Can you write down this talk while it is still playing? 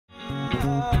I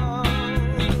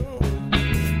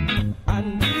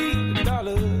need a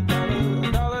dollar,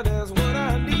 dollar, dollar, that's what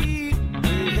I need.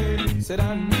 Hey, hey. Said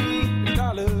I need a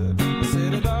dollar.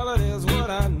 Said a dollar, that's what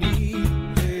I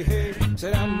need. Hey, hey.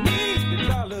 Said I need a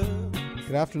dollar.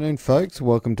 Good afternoon, folks.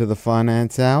 Welcome to the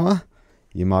Finance Hour.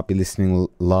 You might be listening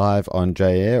live on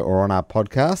J-Air or on our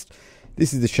podcast.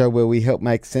 This is the show where we help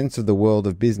make sense of the world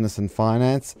of business and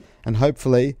finance and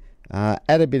hopefully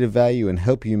add a bit of value and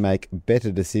help you make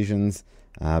better decisions,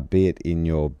 be it in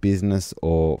your business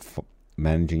or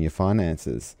managing your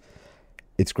finances.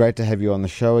 It's great to have you on the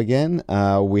show again.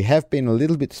 We have been a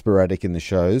little bit sporadic in the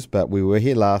shows, but we were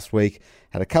here last week,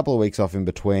 had a couple of weeks off in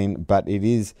between, but it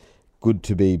is good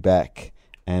to be back.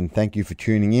 And thank you for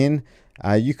tuning in.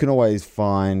 You can always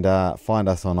find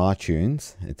us on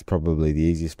iTunes. It's probably the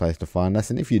easiest place to find us.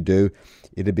 And if you do,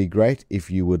 it'd be great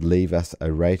if you would leave us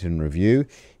a rate and review.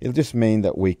 It'll just mean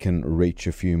that we can reach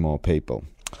a few more people.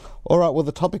 All right, well,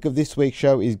 the topic of this week's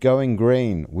show is going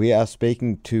green. We are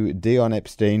speaking to Dion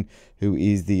Epstein, who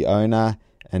is the owner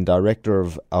and director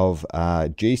of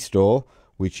G-Store,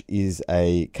 which is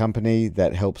a company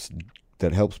that helps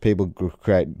people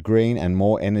create green and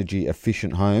more energy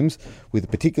efficient homes with a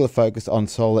particular focus on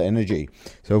solar energy.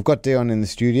 So we've got Dion in the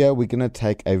studio. We're going to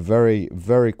take a very,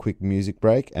 very quick music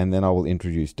break and then I will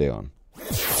introduce Dion.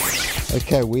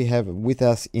 Okay, we have with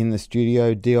us in the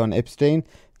studio Dion Epstein,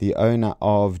 the owner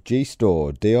of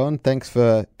G-Store. Dion, thanks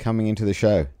for coming into the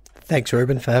show. Thanks,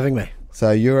 Ruben, for having me. So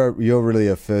you're really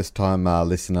a first-time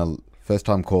listener.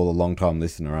 First-time caller, long-time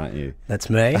listener, aren't you? That's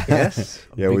me, yes.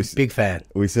 Yeah, big fan.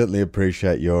 We certainly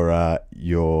appreciate your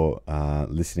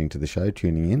listening to the show,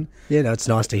 tuning in. Yeah, no, it's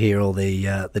nice to hear all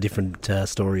the different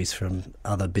stories from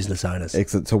other business owners.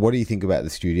 Excellent. So what do you think about the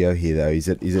studio here, though? Is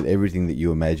it everything that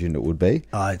you imagined it would be?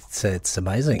 It's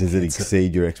amazing. Does it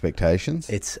exceed your expectations?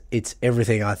 It's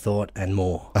everything I thought and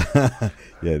more. Yeah,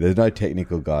 there's no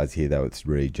technical guys here, though. It's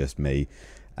really just me,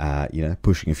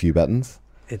 pushing a few buttons.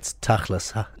 It's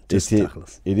tuckless, huh?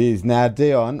 Tuckless. It is. Now,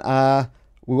 Dion,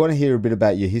 we want to hear a bit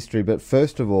about your history, but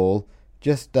first of all,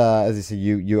 just as I said,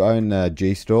 you own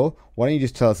G-Store. Why don't you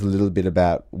just tell us a little bit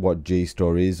about what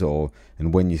G-Store is,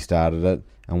 and when you started it,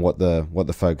 and what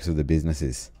the focus of the business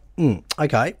is?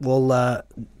 Okay. Well,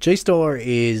 G-Store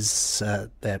is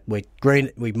that we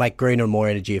make greener and more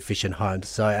energy efficient homes.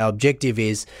 So our objective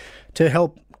is to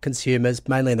help consumers,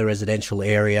 mainly in the residential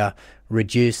area,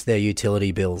 reduce their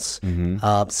utility bills.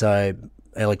 Mm-hmm. So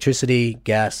electricity,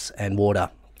 gas, and water.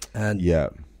 And yeah.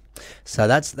 So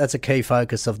that's a key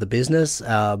focus of the business.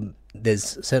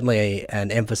 There's certainly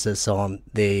an emphasis on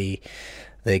the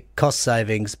cost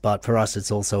savings, but for us,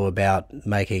 it's also about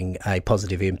making a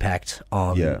positive impact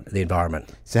on the environment.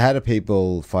 So how do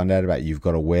people find out about you? You've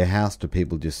got a warehouse? Do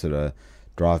people just sort of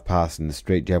drive past in the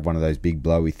street? Do you have one of those big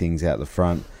blowy things out the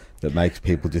front that makes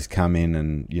people just come in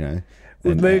and,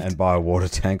 and buy a water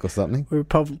tank or something? We're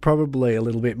probably a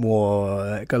little bit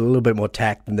more, got a little bit more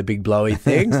tact than the big blowy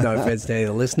things. No offense to any of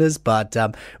the listeners, but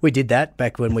we did that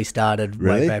back when we started.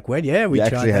 Really? Way back when. Yeah, we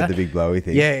actually had the big blowy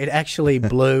thing. Yeah, it actually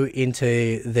blew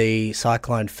into the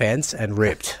cyclone fence and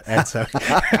ripped. And so,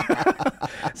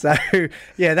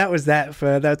 yeah, that was that.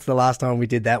 That's the last time we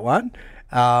did that one.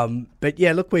 But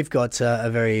yeah, look, we've got a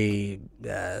very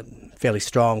fairly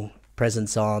strong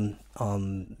presence on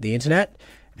the internet.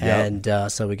 And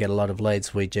so we get a lot of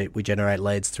leads. We generate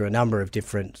leads through a number of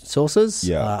different sources.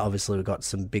 Obviously, we've got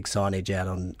some big signage out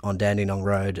on Dandenong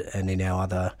Road and in our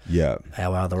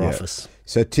other office.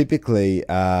 So typically,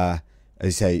 as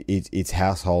you say, it's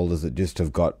householders that just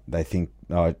have got, they think,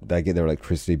 they get their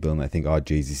electricity bill and they think, oh,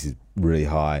 geez, this is really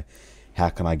high. How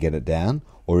can I get it down?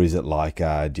 Or is it like,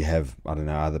 do you have, I don't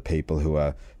know, other people who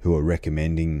are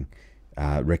recommending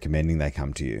they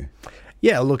come to you?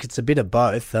 Yeah, look, it's a bit of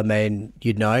both. I mean,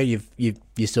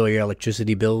 you saw your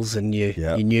electricity bills and you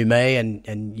knew me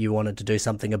and you wanted to do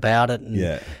something about it.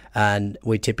 And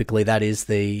we typically that is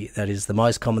the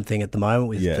most common thing at the moment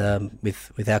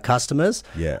with our customers.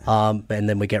 And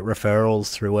then we get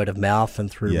referrals through word of mouth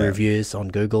and through reviews on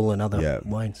Google and other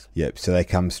ways. So they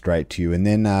come straight to you, and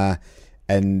then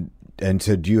and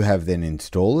so do you have then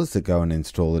installers that go and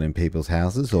install it in people's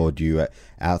houses, or do you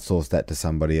outsource that to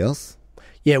somebody else?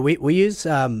 Yeah, we use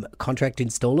contract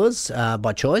installers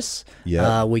by choice.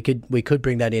 We could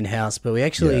bring that in-house, but we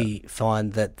actually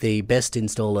find that the best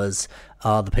installers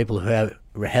are the people who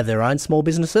have their own small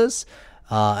businesses,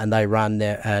 and they run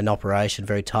an operation,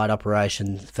 very tight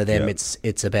operation. For them,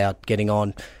 it's about getting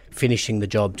on, finishing the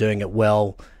job, doing it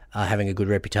well, having a good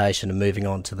reputation, and moving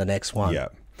on to the next one.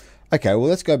 Okay, well,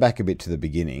 let's go back a bit to the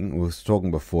beginning. We were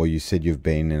talking before, you said you've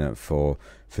been in it for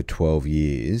 12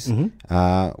 years.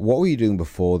 What were you doing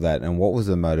before that, and what was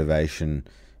the motivation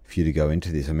for you to go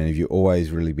into this? I mean, have you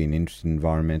always really been interested in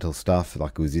environmental stuff?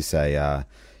 Like, was this a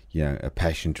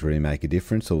passion to really make a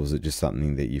difference, or was it just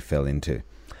something that you fell into?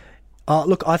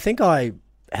 Look, I think I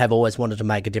have always wanted to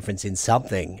make a difference in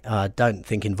something. I don't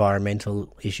think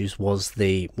environmental issues was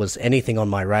anything on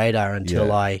my radar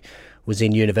until I was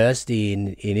in university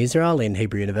in Israel, in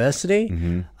Hebrew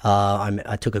University.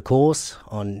 I took a course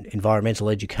on environmental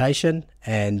education,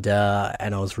 and I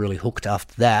was really hooked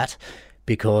after that,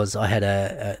 because I had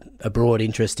a broad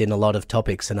interest in a lot of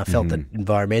topics, and I felt that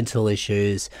environmental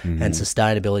issues and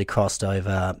sustainability crossed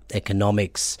over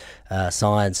economics,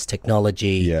 science,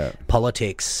 technology,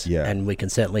 politics, and we can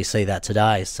certainly see that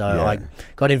today. So I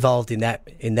got involved in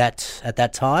that at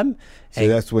that time. So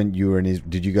that's when you were in Israel.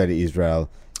 Did you go to Israel?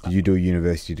 Did you do a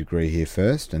university degree here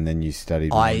first, and then you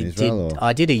studied in Israel?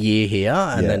 I did a year here,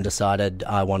 and then decided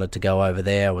I wanted to go over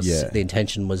there. The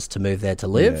intention was to move there to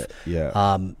live.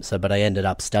 But I ended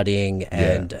up studying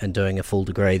and doing a full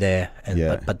degree there,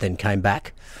 but then came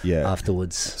back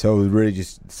afterwards. So it was really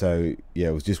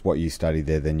it was just what you studied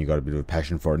there. Then you got a bit of a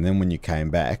passion for it, and then when you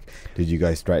came back, did you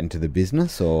go straight into the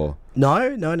business, or?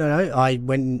 No. I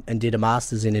went and did a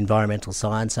master's in environmental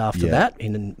science after that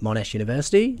in Monash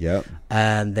University.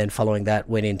 And then following that,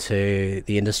 went into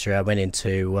the industry. I went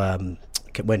to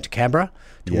Canberra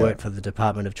to work for the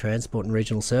Department of Transport and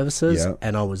Regional Services,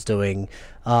 and I was doing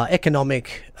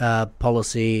economic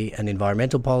policy and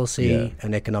environmental policy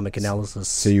and economic analysis.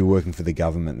 So you were working for the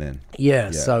government then?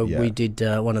 We did,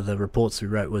 one of the reports we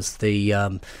wrote was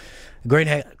the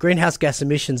greenhouse gas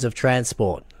emissions of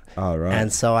transport. Oh, right.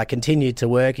 And so I continued to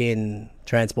work in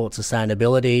transport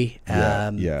sustainability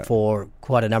for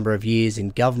quite a number of years in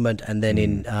government, and then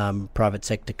in private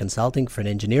sector consulting for an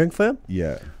engineering firm.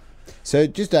 So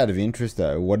just out of interest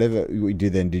though, whatever you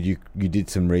did then, you did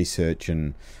some research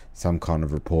and some kind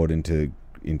of report into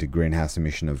greenhouse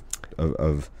emission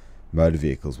of motor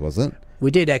vehicles, was it? We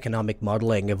did economic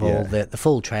modelling of all the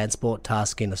full transport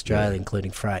task in Australia, including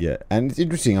freight. And it's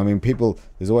interesting. I mean,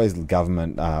 there's always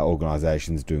government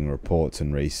organisations doing reports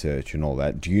and research and all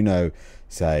that. Do you know,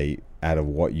 say, out of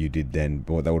what you did then,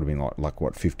 that would have been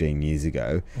like 15 years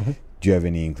ago, do you have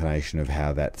any inclination of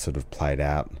how that sort of played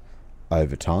out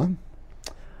over time?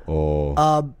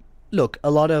 Or... Look, a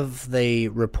lot of the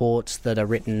reports that are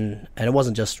written, and it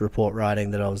wasn't just report writing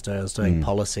that I was doing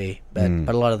policy, but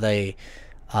a lot of the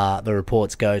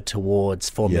reports go towards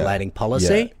formulating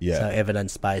policy, so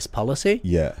evidence-based policy.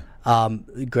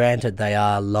 Granted, they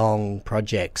are long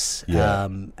projects,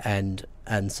 and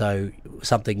so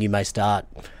something you may start,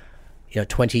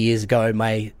 20 years ago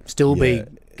may still be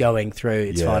going through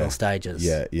its final stages.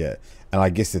 And I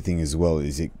guess the thing as well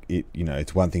is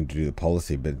it's one thing to do the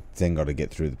policy, but it's then got to get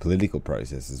through the political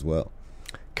process as well.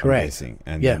 Correct.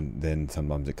 And then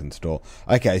sometimes it can stall.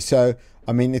 Okay, so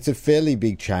I mean, it's a fairly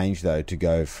big change though to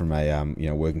go from a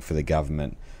working for the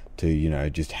government to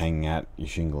just hanging out your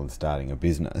shingle and starting a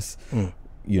business.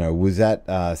 Was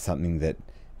that something that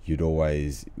did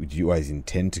you always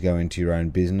intend to go into your own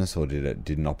business, or did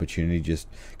an opportunity just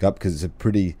go up? Because it's a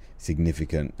pretty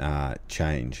significant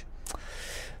change.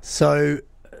 So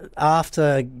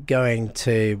after going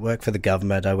to work for the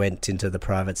government, I went into the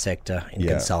private sector in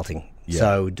consulting.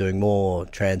 So doing more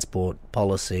transport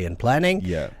policy and planning.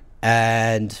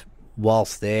 And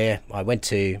whilst there, I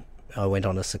went on a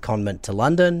secondment to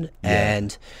London,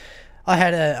 and I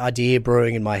had an idea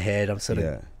brewing in my head. I'm sort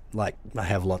of like, I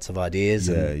have lots of ideas.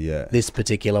 This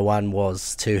particular one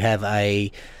was to have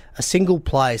a single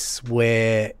place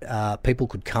where people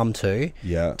could come to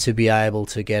be able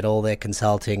to get all their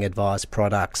consulting, advice,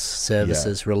 products,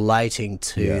 services relating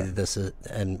to the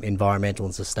environmental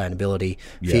and sustainability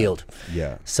field.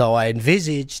 So I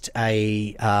envisaged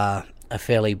a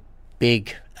fairly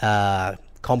big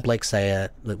complex,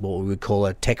 what we would call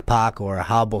a tech park or a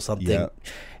hub or something,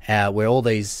 where all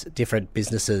these different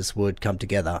businesses would come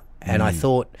together. And I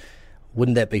thought,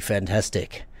 wouldn't that be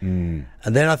fantastic? And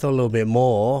then I thought a little bit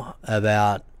more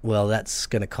about, well, that's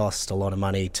going to cost a lot of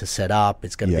money to set up.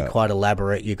 It's going to be quite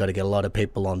elaborate. You've got to get a lot of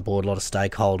people on board, a lot of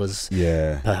stakeholders,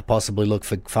 possibly look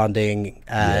for funding.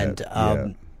 And,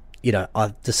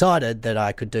 I decided that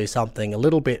I could do something a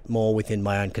little bit more within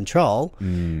my own control,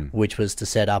 which was to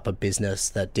set up a business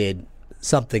that did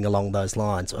something along those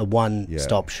lines, a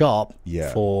one-stop shop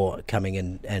for coming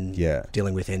in and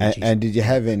dealing with energy. And did you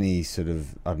have any sort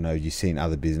of, I don't know, you've seen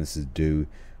other businesses do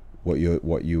what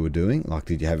you were doing? Like,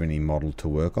 did you have any model to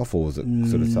work off, or was it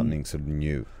sort of something sort of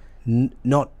new?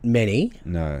 Not many.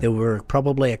 No. There were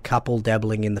probably a couple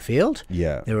dabbling in the field.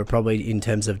 Yeah. There were probably, in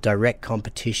terms of direct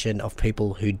competition of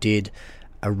people who did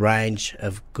a range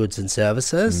of goods and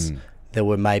services, there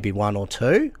were maybe one or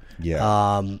two.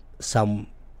 Yeah. Some,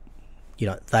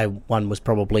 one was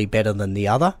probably better than the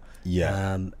other.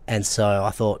 Yeah. And so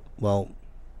I thought, well,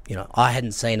 I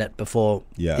hadn't seen it before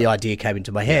Yeah. the idea came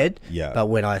into my head. Yeah. But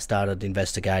when I started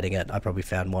investigating it, I probably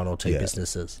found one or two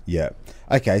businesses. Yeah.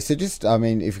 Okay, so just,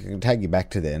 if we can take you back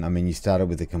to then, you started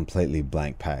with a completely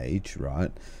blank page,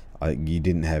 right? You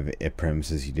didn't have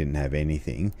premises, you didn't have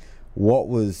anything. What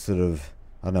was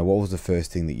what was the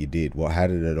first thing that you did? How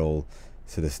did it all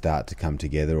sort of start to come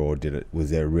together, or was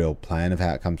there a real plan of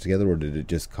how it comes together, or did it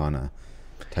just kind of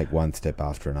take one step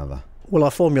after another? Well, I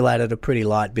formulated a pretty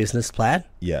light business plan.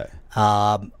 Yeah.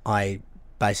 I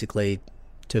basically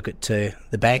took it to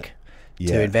the bank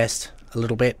to invest a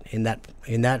little bit in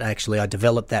that. Actually, I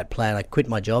developed that plan. I quit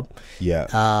my job. Yeah.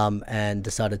 And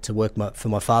decided to work for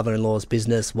my father-in-law's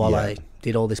business while I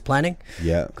did all this planning.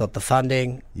 Yeah. Got the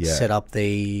funding. Yeah. Set up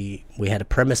we had a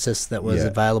premises that was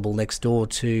available next door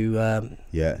to.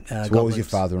 So what was your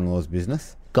father-in-law's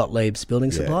business? Gottlieb's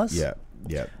Building Supplies. Yeah.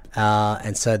 Yeah.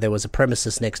 And so there was a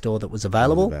premises next door that was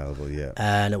available. Yeah.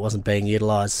 And it wasn't being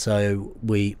utilised, so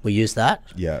we used that.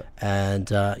 Yeah. And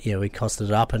we costed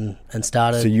it up and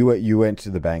started. So you went to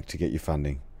the bank to get your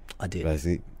funding. I did.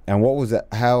 Basically. And what was that?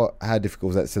 How difficult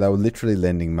was that? So they were literally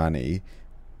lending money,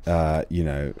 or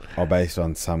based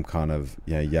on some kind of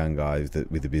young guys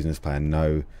with a business plan,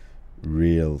 no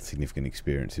real significant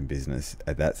experience in business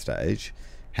at that stage.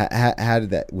 How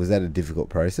did that? Was that a difficult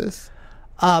process?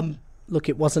 Look,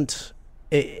 it wasn't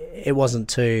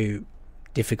too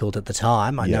difficult at the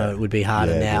time. I know it would be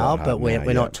harder now, but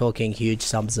we're not talking huge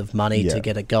sums of money to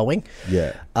get it going.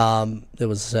 Yeah. There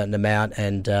was a certain amount,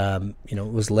 and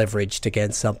it was leveraged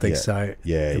against something, so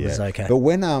it was okay. But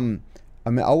when I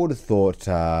would have thought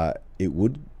it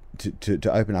would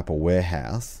to open up a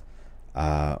warehouse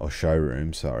or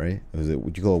showroom. Sorry,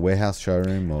 would you call it a warehouse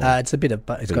showroom? Or it's a bit of,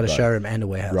 it's got a showroom and a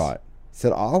warehouse. Right.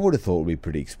 So I would have thought it would be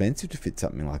pretty expensive to fit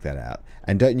something like that out.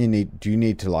 And do you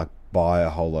need to buy a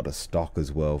whole lot of stock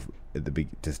as well at the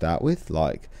to start with?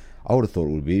 I would have thought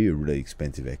it would be a really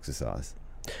expensive exercise.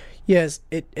 Yes,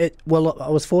 well, I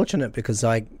was fortunate because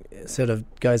I sort of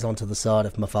goes onto the side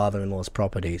of my father-in-law's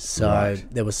property, so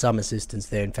there was some assistance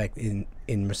there. In fact, in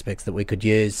respects that we could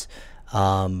use,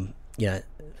 some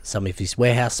of his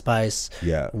warehouse space.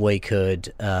 Yeah, we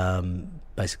could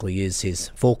basically use his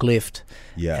forklift.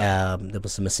 Yeah, there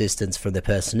was some assistance from the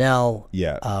personnel.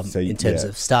 Yeah, in terms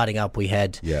of starting up, we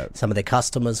had some of the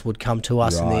customers would come to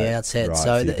us in the outset. Right.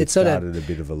 So it started a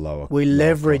bit of a lower. We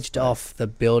leveraged off the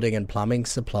building and plumbing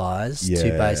supplies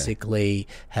to basically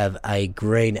have a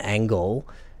green angle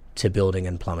to building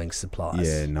and plumbing supplies.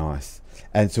 Yeah, nice.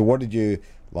 And so, what did you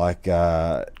like?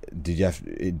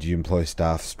 Did you employ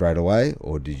staff straight away,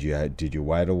 or did you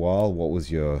wait a while? What was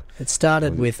your? It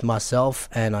started with myself,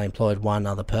 and I employed one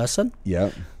other person.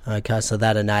 Yeah. Okay, so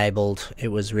that enabled. It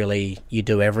was really you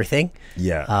do everything.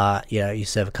 Yeah. You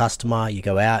serve a customer, you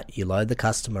go out, you load the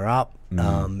customer up,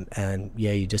 and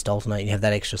you just alternate. You have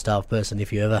that extra staff person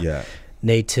if you ever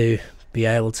need to be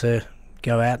able to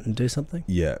go out and do something.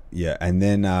 Yeah, yeah, and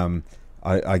then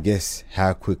I guess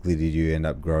how quickly did you end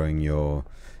up growing your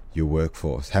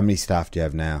workforce? How many staff do you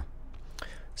have now?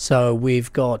 So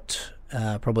we've got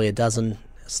probably a dozen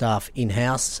staff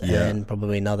in-house and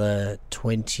probably another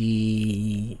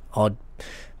 20-odd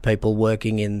people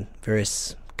working in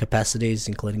various capacities,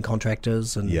 including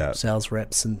contractors and sales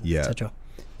reps and etc.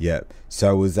 Yeah.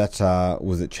 So was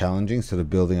it challenging, sort of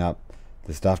building up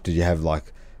the stuff? Did you have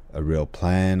a real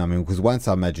plan? Because once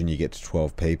I imagine you get to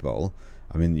 12 people,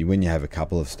 when you have a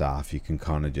couple of staff, you can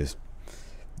kind of just,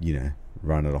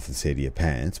 run it off the seat of your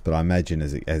pants. But I imagine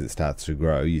as it starts to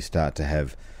grow, you start to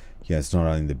have, it's not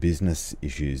only the business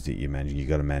issues that you manage, you've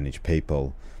got to manage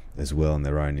people as well and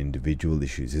their own individual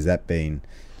issues. Has that been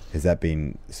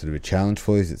sort of a challenge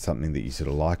for you? Is it something that you sort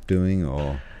of like doing,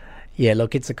 or? Yeah,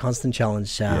 look, it's a constant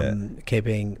challenge.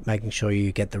 Making sure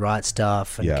you get the right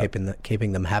staff and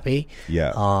keeping them happy.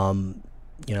 Yeah.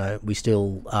 We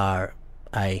still are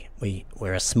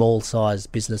we're a small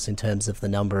sized business in terms of the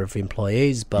number of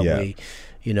employees, but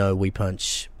we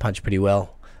punch pretty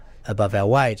well above our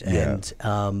weight, and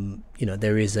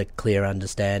there is a clear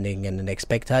understanding and an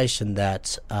expectation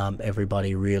that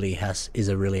everybody really is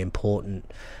a really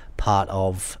important part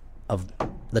of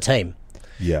the team.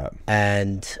 Yeah.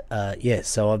 And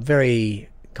so I'm very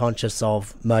conscious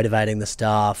of motivating the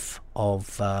staff,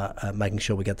 making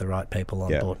sure we get the right people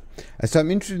on board. And so I'm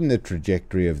interested in the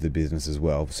trajectory of the business as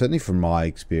well. Certainly from my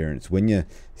experience, when you're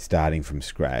starting from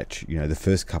scratch, the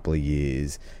first couple of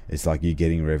years, it's like you're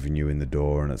getting revenue in the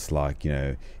door, and it's like,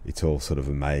 it's all sort of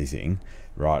amazing,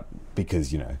 right?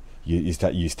 Because,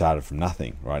 you started from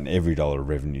nothing, right? And every dollar of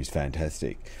revenue is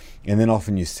fantastic. And then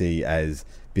often you see as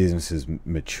businesses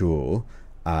mature,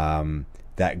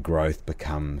 that growth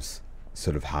becomes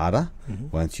sort of harder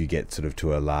once you get sort of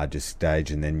to a larger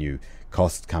stage, and then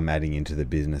costs come adding into the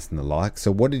business and the like.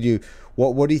 So what do you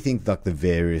think like the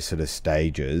various sort of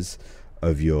stages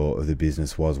of the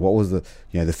business was? What was the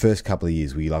first couple of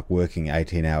years? Were you like working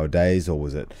 18-hour days, or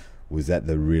was that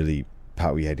the really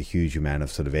part where you had a huge amount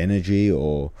of sort of energy,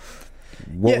 or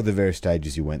what were the various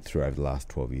stages you went through over the last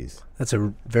 12 years? That's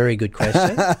a very good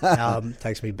question.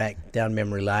 Takes me back down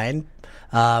memory lane.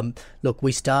 Look,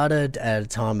 we started at a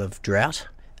time of drought.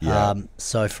 Yeah.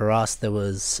 So for us, there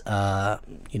was,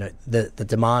 the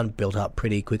demand built up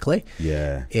pretty quickly.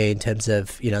 Yeah. In terms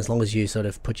of, as long as you sort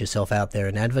of put yourself out there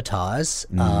and advertise,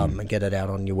 and get it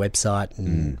out on your website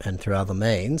and through other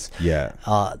means. Yeah.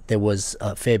 There was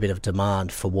a fair bit of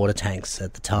demand for water tanks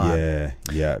at the time. Yeah.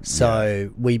 Yeah.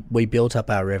 So we built up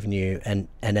our revenue, and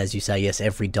as you say, yes,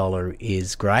 every dollar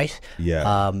is great.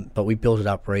 Yeah. But we built it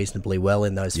up reasonably well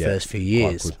in those first few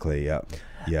years. Quite quickly. Yeah.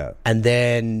 Yeah. And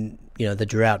then, the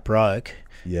drought broke.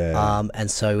 Yeah.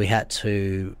 And so we had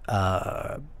to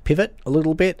pivot a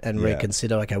little bit and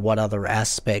reconsider, okay, what other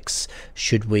aspects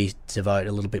should we devote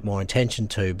a little bit more attention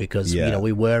to? Because,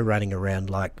 we were running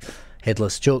around like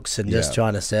headless chooks and just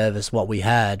trying to service what we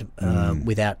had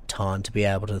without time to be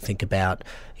able to think about,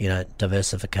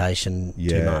 diversification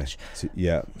too much.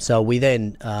 So we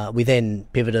then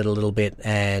pivoted a little bit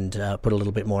and put a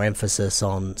little bit more emphasis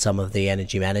on some of the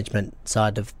energy management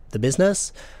side of the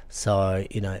business. So,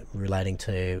 relating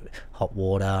to hot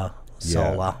water,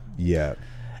 solar. Yeah.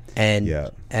 And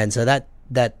so that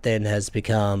then has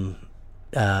become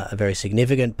a very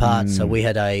significant part. So we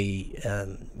had I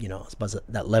suppose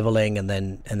that leveling and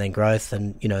then growth,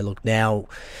 and look, now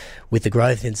with the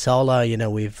growth in solar,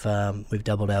 we've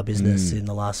doubled our business in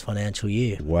the last financial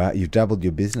year. Wow, you've doubled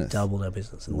your business. Doubled our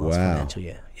business in the last financial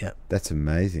year. Yeah, that's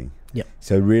amazing. Yeah.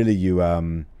 So really, you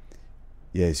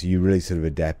so you really sort of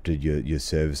adapted your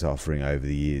service offering over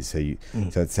the years. So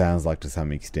so it sounds like to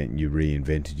some extent you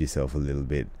reinvented yourself a little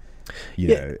bit,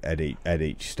 at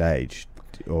each stage,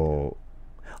 or.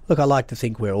 Look, I like to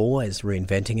think we're always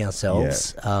reinventing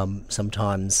ourselves.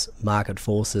 Sometimes market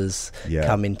forces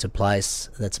come into place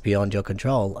that's beyond your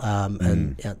control,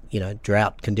 and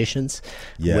drought conditions.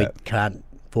 We can't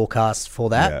forecast for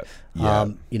that.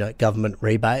 Government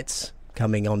rebates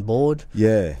coming on board.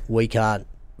 We can't.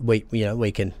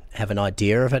 We can have an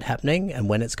idea of it happening and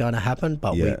when it's going to happen,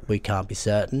 but we can't be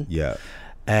certain.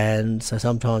 And so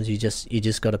sometimes you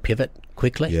just got to pivot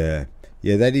quickly. Yeah,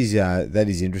 that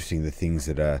is interesting. The things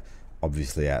that are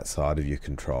obviously outside of your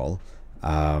control.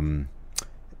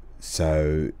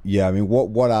 So yeah, I mean,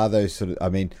 what are those sort of? I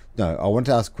mean, no, I want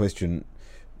to ask a question.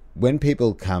 When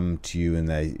people come to you and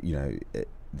they,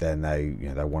 then they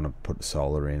want to put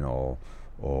solar in or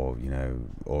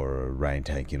a rain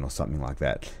tank in or something like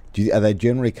that. Are they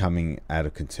generally coming out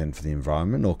of concern for the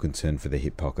environment or concern for their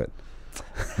hip pocket?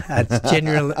 It's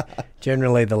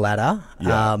generally the latter,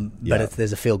 but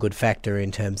there's a feel-good factor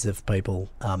in terms of people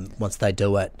once they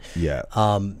do it.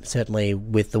 Certainly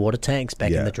with the water tanks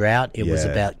back in the drought, it was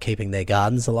about keeping their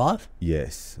gardens alive.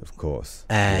 Yes, of course.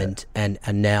 And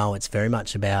now it's very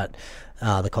much about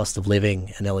the cost of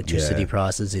living and electricity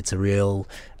prices. It's a real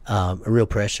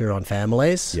pressure on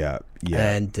families.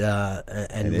 And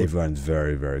everyone's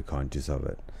very, very conscious of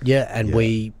it.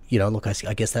 We, look,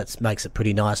 I guess that makes it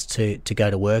pretty nice to go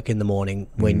to work in the morning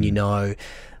when you know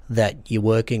that you're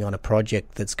working on a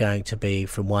project that's going to be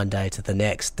from one day to the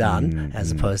next done,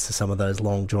 as opposed to some of those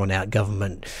long drawn out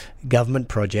government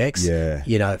projects.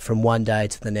 From one day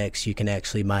to the next, you can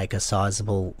actually make a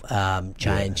sizable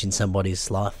change in somebody's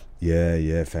life.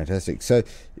 Fantastic. So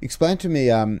explain to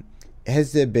me,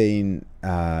 has there been,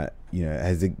 has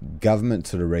the government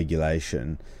sort of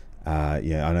regulation, I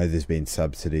know there's been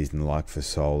subsidies and the like for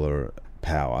solar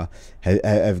power.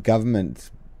 Has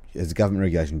government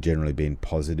regulation generally been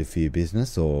positive for your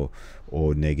business or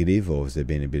negative, or has there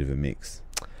been a bit of a mix?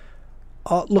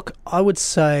 Look, I would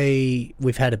say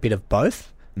we've had a bit of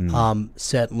both.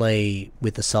 Certainly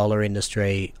with the solar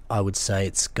industry, I would say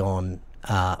it's gone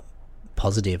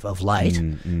positive of late.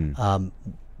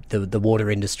 The water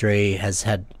industry has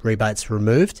had rebates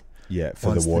removed. For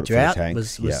once the water, the drought for the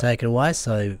tanks. was taken away,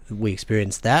 so we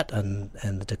experienced that and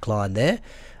the decline there.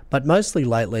 But mostly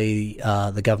lately,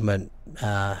 the government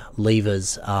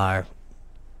levers are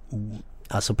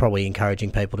so probably encouraging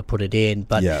people to put it in,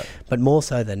 but more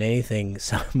so than anything,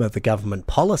 some of the government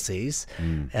policies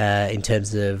in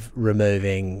terms of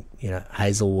removing,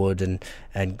 Hazelwood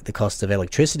and the cost of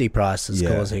electricity prices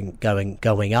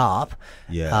going up.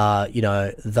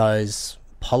 Those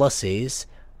policies,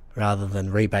 rather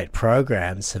than rebate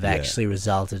programs, have actually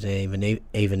resulted in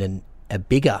even in a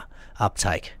bigger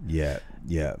uptake.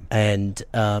 And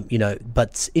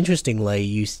but interestingly,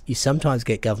 you sometimes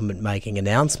get government making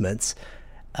announcements,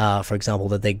 for example,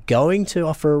 that they're going to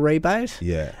offer a rebate,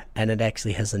 and it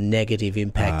actually has a negative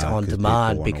impact on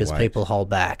demand because people hold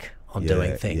back on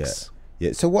doing things.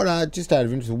 So what are, just out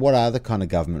of interest, what are the kind of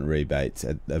government rebates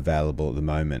available at the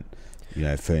moment,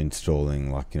 for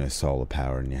installing solar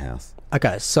power in your house?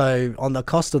 Okay, so on the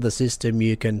cost of the system,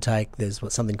 you can take, there's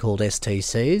something called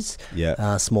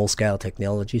STCs, small scale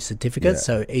technology certificates.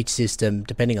 So each system,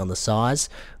 depending on the size,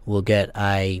 will get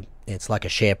it's like a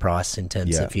share price in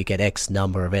terms of you get X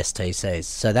number of STCs.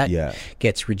 So that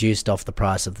gets reduced off the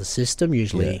price of the system,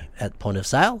 usually at point of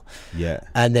sale.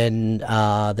 And then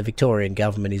the Victorian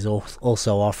government is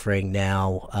also offering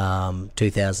now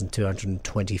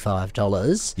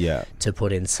 $2,225 to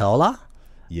put in solar.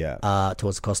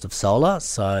 Towards the cost of solar,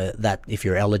 so that if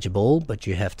you're eligible, but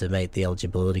you have to meet the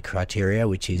eligibility criteria,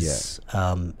 which is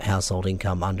household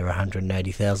income under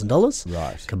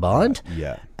 $180,000 combined,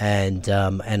 and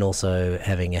also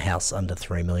having a house under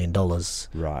 $3 million.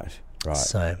 Right.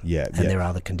 So there are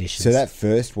other conditions. So that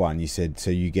first one you said,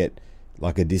 so you get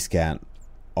like a discount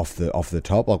off the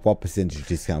top. Like what percentage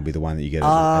discount would be the one that you get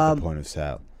at the point of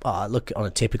sale? Look, on a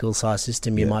typical size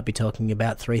system, you might be talking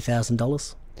about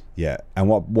 $3,000. And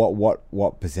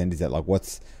what percent is that? Like,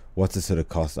 what's the sort of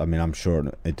cost? I mean, I'm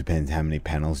sure it depends how many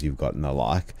panels you've got and the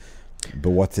like,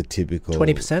 but what's a typical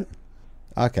 20%?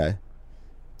 Okay,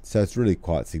 so it's really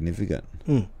quite significant.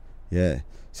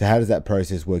 So how does that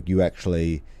process work? You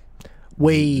actually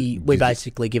we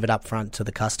basically give it up front to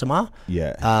the customer.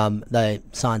 They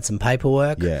sign some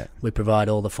paperwork. We provide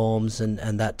all the forms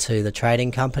and that to the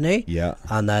trading company.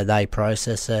 And they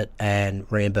process it and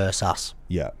reimburse us.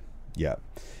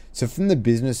 So from the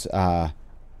business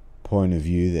point of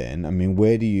view, then, I mean,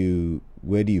 where do you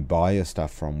buy your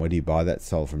stuff from? Where do you buy that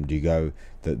solar from? Do you go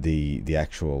the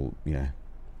actual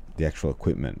the actual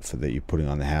equipment that you're putting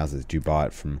on the houses? Do you buy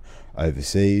it from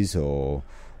overseas, or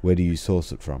where do you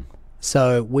source it from?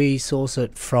 So we source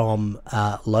it from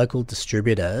local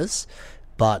distributors,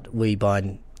 but we buy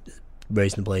in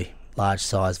reasonably large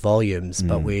size volumes,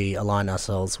 but we align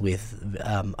ourselves with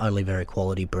only very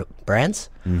quality brands.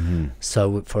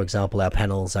 So for example, our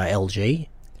panels are LG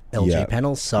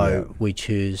panels, so we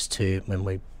choose to, when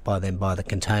we buy the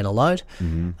container load,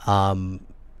 and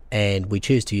we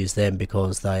choose to use them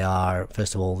because they are,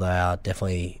 first of all, they are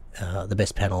definitely the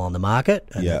best panel on the market,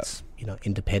 and it's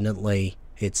independently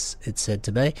it's said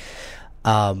to be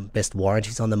best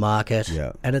warranties on the market,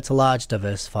 and it's a large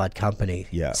diversified company.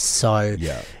 So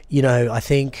I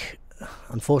think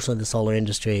unfortunately the solar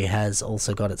industry has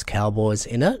also got its cowboys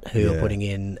in it who are putting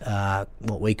in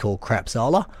what we call crap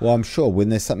solar. Well, I'm sure when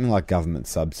there's something like government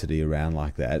subsidy around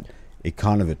like that, it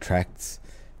kind of attracts,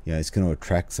 it's going to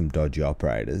attract some dodgy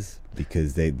operators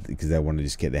because they want to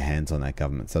just get their hands on that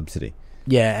government subsidy.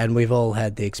 And we've all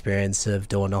had the experience of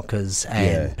door knockers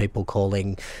and people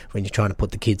calling when you're trying to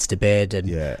put the kids to bed.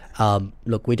 And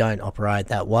look, we don't operate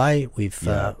that way. We've we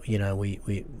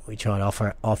try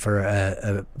and offer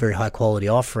a very high quality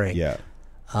offering.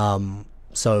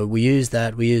 So we use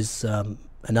that. We use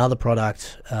another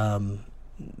product,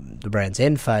 the brand's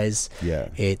Enphase.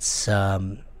 It's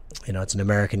it's an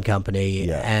American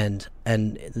company, and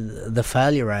the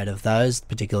failure rate of those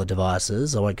particular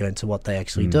devices, I won't go into what they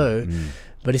actually do,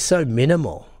 but it's so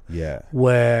minimal.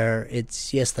 Where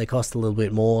it's, yes, they cost a little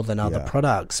bit more than other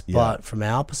products, but from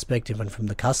our perspective and from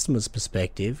the customer's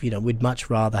perspective, we'd much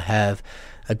rather have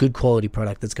a good quality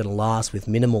product that's going to last with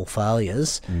minimal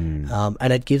failures,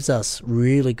 and it gives us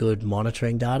really good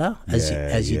monitoring data,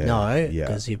 as you know,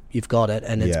 because you've got it,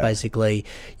 and it's basically,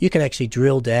 you can actually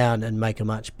drill down and make a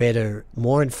much better,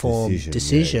 more informed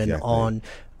decision on,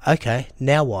 okay,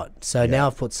 now what? So now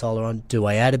I've put solar on, do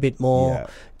I add a bit more?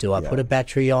 Do I put a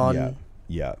battery on?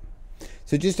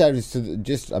 So I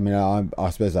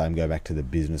suppose I'm going back to the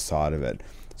business side of it.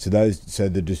 So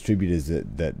the distributors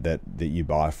that you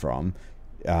buy from,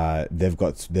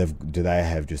 do they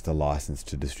have just a license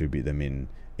to distribute them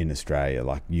in Australia?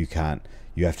 Like you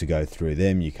have to go through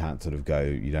them. You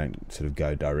don't sort of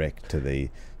go direct to the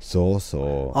source,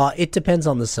 or it depends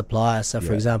on the supplier. So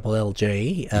for example,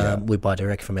 LG, we buy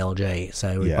direct from LG,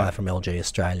 so we buy from LG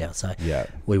Australia, so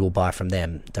we will buy from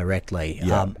them directly.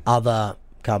 Other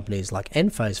companies like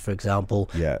Enfos, for example,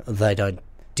 they don't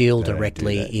deal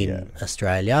directly in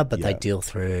Australia, but they deal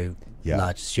through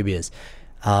large distributors.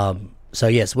 So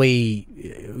yes, we're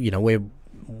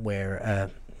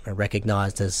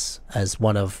recognised as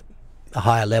one of a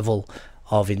higher level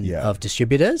of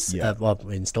distributors, of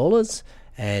installers,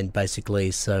 and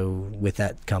basically, so with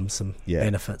that comes some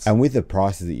benefits. And with the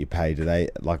prices that you pay, do they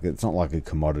it's not like a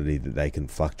commodity that they can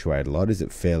fluctuate a lot? Is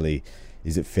it fairly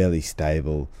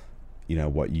stable?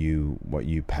 What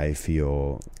you pay for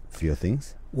your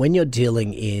things? When you're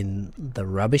dealing in the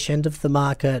rubbish end of the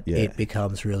market, it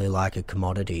becomes really like a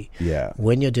commodity. Yeah.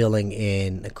 When you're dealing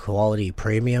in the quality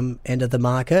premium end of the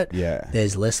market,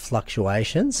 there's less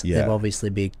fluctuations. They've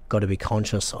obviously got to be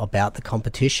conscious about the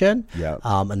competition.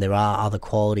 And there are other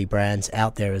quality brands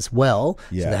out there as well,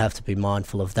 so they have to be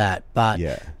mindful of that. But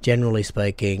generally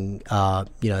speaking,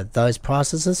 those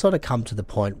prices have sort of come to the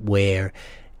point where,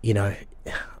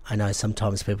 I know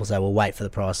sometimes people say, well, wait for the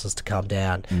prices to come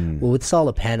down. Well, with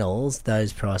solar panels,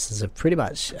 those prices have pretty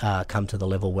much come to the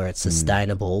level where it's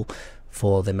sustainable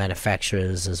for the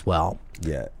manufacturers as well.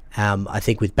 Yeah. I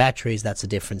think with batteries, that's a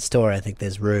different story. I think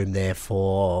there's room there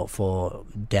for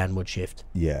downward shift.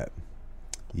 Yeah.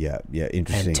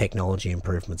 Interesting. And technology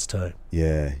improvements too.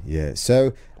 Yeah.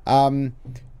 So,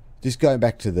 just going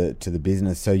back to the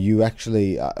business. So you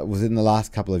actually was in the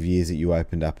last couple of years that you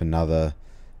opened up another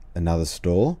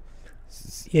store.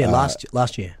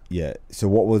 Last year. Yeah. So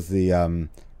what was the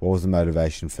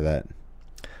motivation for that?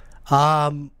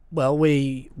 Well,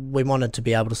 we wanted to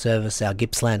be able to service our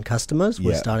Gippsland customers.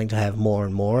 We're starting to have more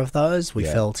and more of those. We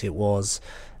felt it was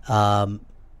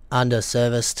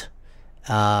underserviced,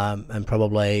 and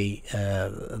probably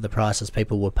the prices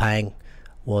people were paying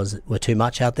were too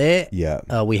much out there.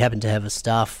 Yeah. We happened to have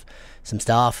some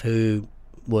staff who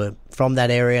were from that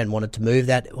area and wanted to move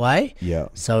that way. Yeah.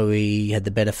 So we had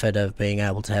the benefit of being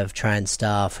able to have trained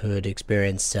staff who had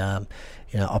experienced,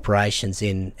 operations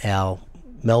in our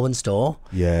Melbourne store.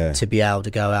 Yeah. To be able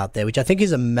to go out there, which I think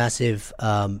is a massive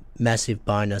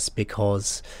bonus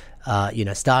because,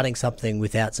 starting something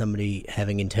without somebody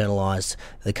having internalised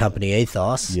the company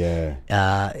ethos. Yeah.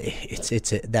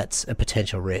 That's a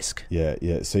potential risk.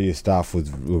 Yeah. So your staff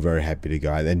were very happy to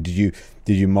go. And did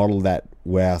you model that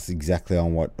warehouse exactly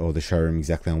on the showroom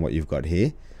exactly on what you've got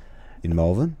here in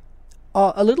Melbourne?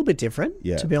 A little bit different,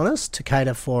 to be honest, to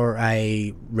cater for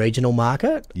a regional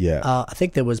market. Yeah. I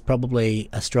think there was probably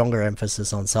a stronger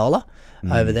emphasis on solar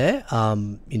over there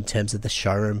in terms of the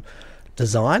showroom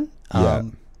design.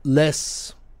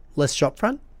 Less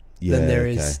shopfront than there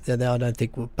is. I don't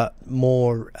think, but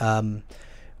more a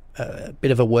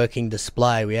bit of a working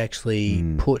display. We actually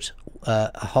put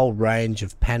a whole range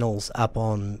of panels up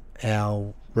on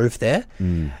our roof there,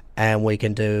 and we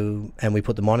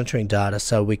put the monitoring data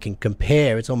so we can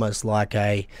compare. It's almost like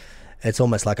a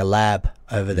lab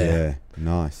over there. Yeah,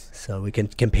 nice. So we can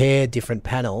compare different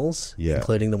panels,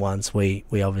 including the ones we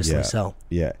obviously sell.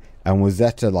 Yeah. And was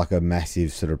that a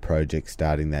massive sort of project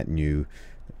starting that new,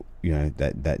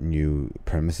 that new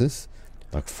premises,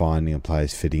 like finding a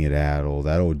place, fitting it out, all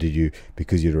that, or did you,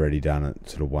 because you'd already done it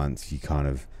sort of once, you kind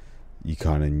of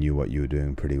knew what you were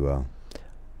doing pretty well?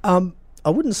 I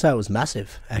wouldn't say it was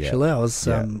massive. Actually, I was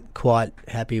quite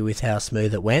happy with how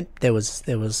smooth it went. There was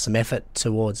some effort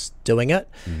towards doing it,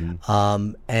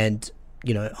 and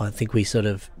I think we sort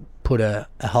of put a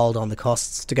hold on the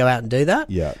costs to go out and do that.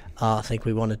 Yeah. I think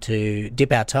we wanted to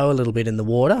dip our toe a little bit in the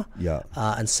water. Yeah.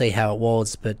 And see how it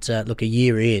was. But look, a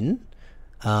year in,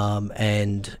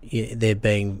 and they're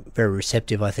being very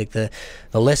receptive. I think the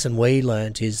lesson we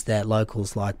learnt is that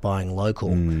locals like buying local,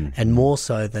 and more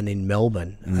so than in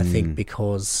Melbourne. I think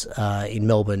because in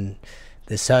Melbourne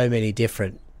there's so many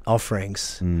different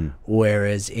offerings,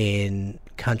 whereas in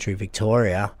country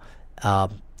Victoria,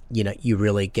 you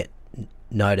really get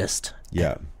noticed.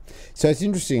 Yeah. So it's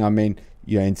interesting. I mean,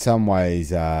 in some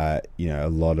ways, a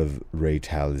lot of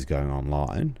retail is going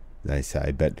online, they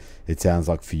say, but it sounds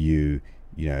like for you,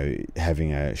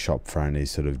 having a shop front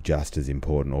is sort of just as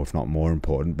important, or if not more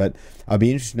important. But I'd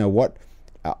be interested to know what,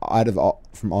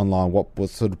 from online, what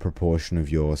sort of proportion of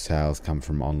your sales come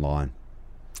from online?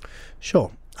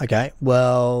 Sure. Okay.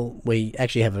 Well, we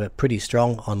actually have a pretty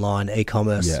strong online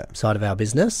e-commerce side of our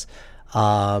business.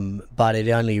 But it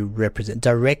only represents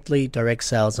direct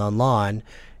sales online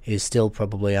is still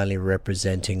probably only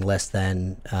representing less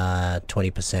than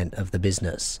 20% of the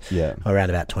business, around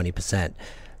about 20%.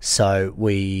 So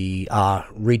we are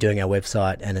redoing our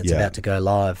website, and it's about to go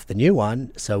live, the new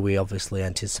one. So we obviously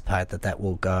anticipate that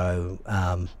will go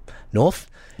north.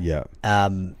 Yeah.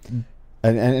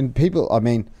 And people, I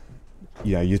mean,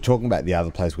 you know, you're talking about the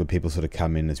other place where people sort of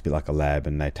come in, it's a bit like a lab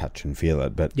and they touch and feel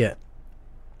it. But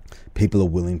people are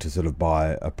willing to sort of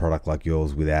buy a product like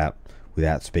yours without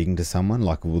speaking to someone.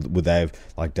 Like, would they have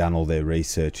like done all their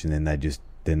research and then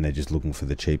they're just looking for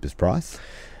the cheapest price?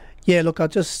 Yeah, look, I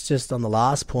just on the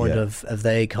last point of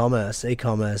the e-commerce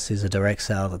is a direct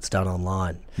sale that's done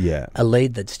online. Yeah. A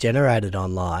lead that's generated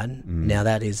online, now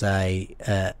that is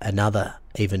another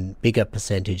even bigger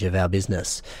percentage of our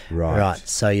business. Right.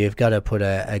 So you've got to put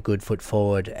a good foot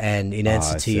forward. And in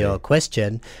answer to your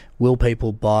question, will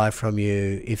people buy from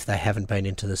you if they haven't been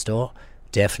into the store?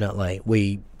 Definitely.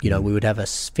 We would have a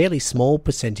fairly small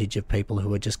percentage of people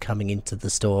who are just coming into the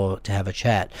store to have a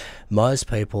chat. Most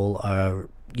people are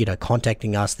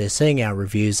contacting us. They're seeing our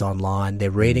reviews online.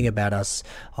 They're reading about us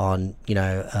on,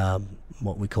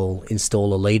 what we call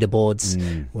installer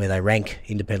leaderboards, where they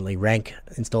independently rank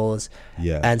installers.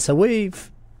 Yeah. And so we've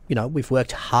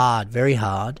worked hard, very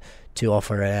hard, to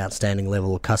offer an outstanding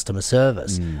level of customer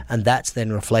service, and that's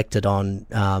then reflected on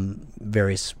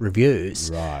various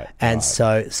reviews. Right. And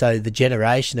so the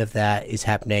generation of that is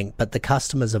happening, but the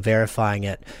customers are verifying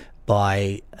it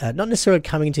by not necessarily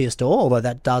coming to your store, although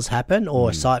that does happen, or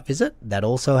a site visit, that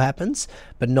also happens,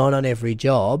 but not on every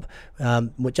job.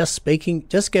 We're just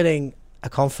getting a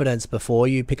confidence before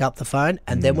you pick up the phone,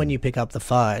 and then when you pick up the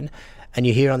phone and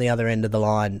you hear on the other end of the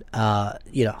line,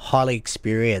 highly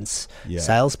experienced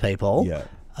salespeople,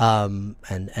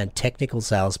 and technical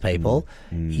salespeople,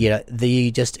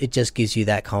 it just gives you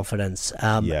that confidence.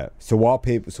 So what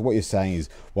you're saying is,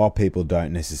 while people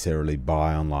don't necessarily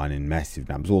buy online in massive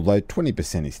numbers, although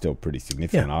 20% is still pretty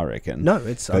significant, I reckon. No,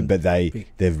 it's but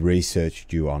they've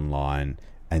researched you online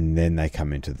and then they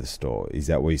come into the store. Is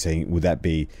that what you're saying? Would that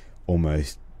be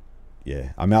almost?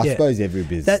 Yeah, I mean, I suppose every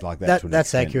business like that.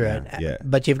 That's accurate. Yeah,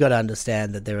 but you've got to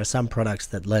understand that there are some products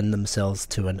that lend themselves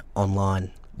to an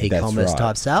online e-commerce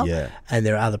type sale, and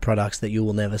there are other products that you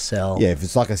will never sell. Yeah, if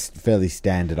it's like a fairly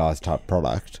standardized type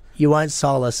product, you won't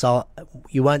sell a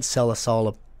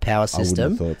solar power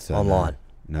system online.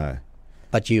 No.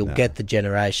 But you'll get the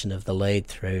generation of the lead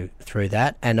through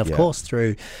that, and of course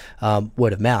through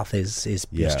word of mouth is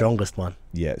your strongest one.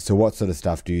 Yeah. So what sort of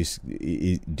stuff do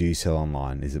you sell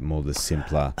online? Is it more the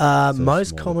simpler?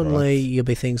 Most commonly, you'll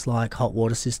be things like hot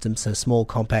water systems, so small,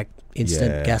 compact,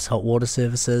 instant gas hot water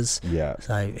services. Yeah.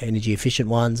 So energy efficient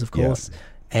ones, of course,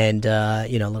 and a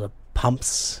lot of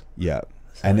pumps. Yeah.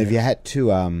 So, and have you had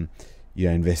to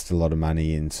invest a lot of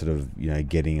money in sort of,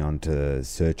 getting onto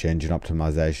search engine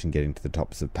optimization, getting to the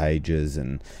tops of pages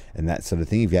and that sort of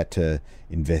thing? Have you had to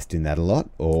invest in that a lot,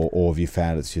 or have you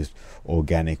found it's just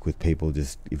organic with people?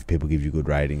 Just if people give you good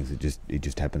ratings, it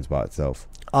just happens by itself?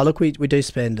 Oh, look, we do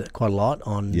spend quite a lot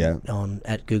on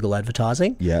at Google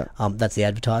advertising. Yeah, that's the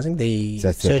advertising.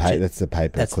 That's the pay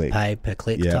per click. Pay per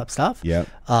click type stuff. Yeah,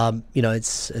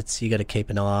 it's you got to keep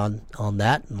an eye on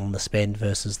that and on the spend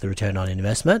versus the return on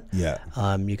investment. Yeah,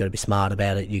 you got to be smart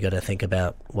about it. You got to think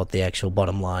about what the actual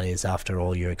bottom line is after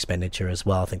all your expenditure as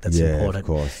well. I think that's important. Of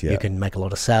course, you can make a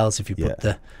lot of sales if you put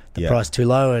the price too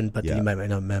low, but you make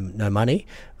no money.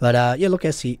 But look,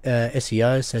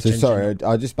 SEO, search engine. Sorry,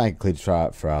 I'll just make it clear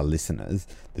for our listeners,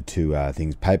 the two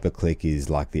things. Pay-per-click is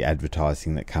like the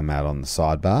advertising that come out on the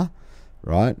sidebar,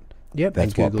 right? Yep,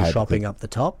 that's and Google shopping up the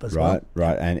top as well.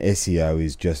 Right, and SEO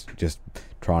is just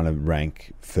trying to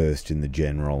rank first in the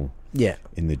general,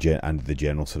 under the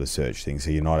general sort of search thing.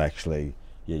 So you're not actually,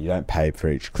 you don't pay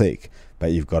for each click,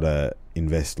 but you've got to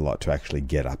invest a lot to actually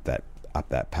get up that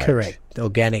page. Correct.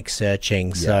 Organic searching.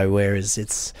 Yeah. So whereas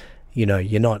it's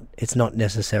it's not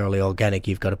necessarily organic.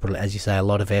 You've got to put, as you say, a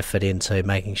lot of effort into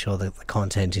making sure that the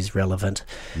content is relevant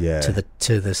to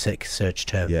the search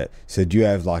term. Yeah. So do you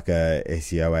have like a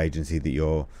SEO agency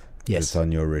that that's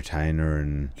on your retainer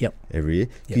and every year?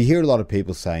 Yep. You hear a lot of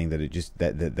people saying that it just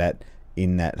that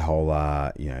in that whole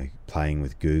playing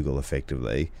with Google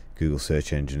effectively, Google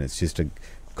search engine, it's just a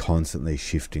constantly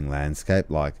shifting landscape.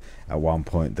 Like at one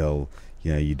point they'll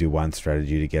you do one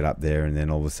strategy to get up there, and then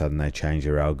all of a sudden they change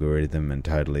their algorithm and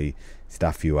totally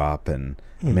stuff you up. And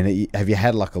I mean, have you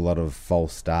had like a lot of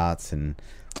false starts and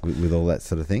with all that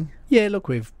sort of thing? Yeah, look,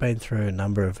 we've been through a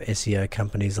number of SEO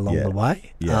companies along the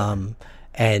way.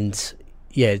 And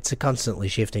it's a constantly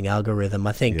shifting algorithm.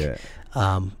 I think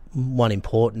one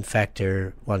important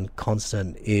factor, one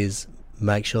constant is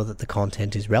make sure that the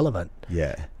content is relevant.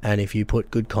 Yeah. And if you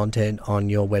put good content on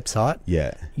your website,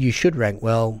 Yeah. you should rank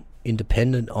well,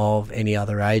 independent of any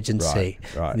other agency.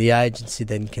 Right. The agency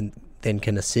then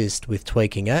can assist with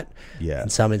tweaking it. Yeah. In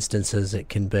some instances, it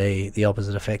can be the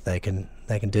opposite effect. They can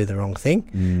do the wrong thing,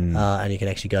 and you can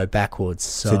actually go backwards.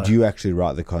 So do you actually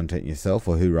write the content yourself,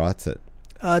 or who writes it?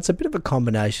 It's a bit of a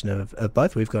combination of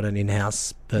both. We've got an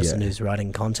in-house person who's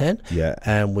writing content,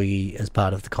 and we, as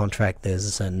part of the contract, there's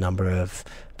a certain number of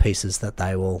pieces that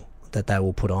they will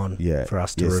put on for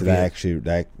us to review.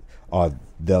 So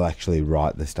they'll actually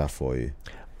write the stuff for you.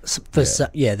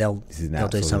 They'll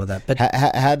do some of that. But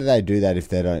how do they do that if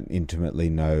they don't intimately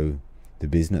know the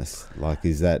business? Like,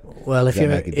 is that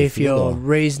if you're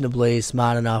reasonably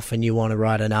smart enough and you want to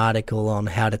write an article on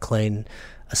how to clean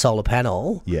a solar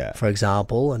panel, for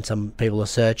example, and some people are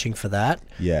searching for that,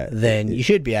 then you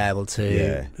should be able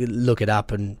to look it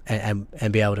up and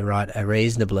be able to write a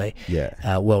reasonably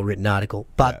well-written article.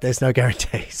 But there's no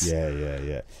guarantees.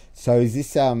 Yeah. So is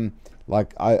this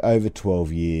over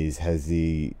 12 years, has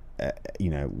the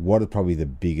what are probably the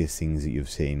biggest things that you've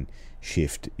seen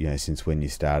shift, since when you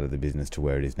started the business to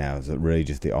where it is now? Is it really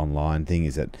just the online thing?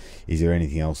 Is there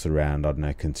anything else around, I don't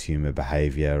know, consumer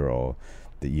behaviour or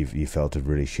that you felt have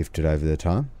really shifted over the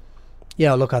time?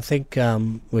 Yeah, look, I think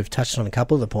we've touched on a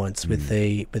couple of the points with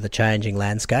the changing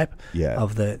landscape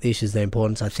of the issues, the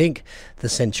importance. I think the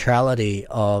centrality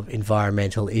of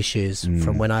environmental issues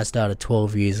from when I started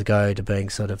 12 years ago to being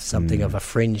sort of something of a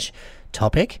fringe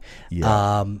topic,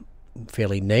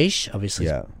 fairly niche,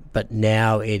 obviously, but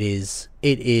now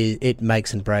it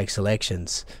makes and breaks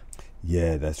elections.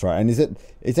 Yeah, that's right. And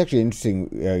it's actually interesting,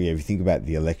 if you think about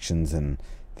the elections and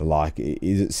the like,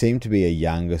 it seemed to be a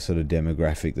younger sort of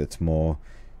demographic that's more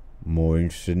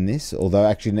interested in this. Although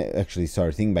actually,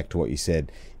 sorry, thinking back to what you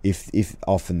said, if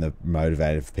often the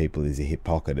motivator for people is a hip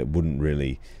pocket, it wouldn't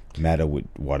really matter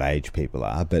what age people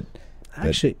are. But I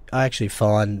actually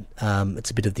find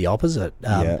it's a bit of the opposite.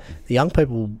 The young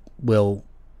people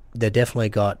they've definitely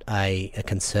got a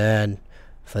concern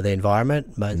for the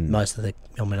environment. Most of I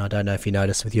don't know if you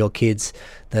notice with your kids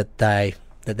that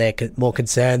they're more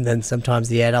concerned than sometimes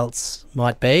the adults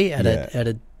might be at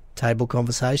a table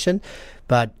conversation.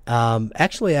 But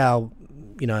actually our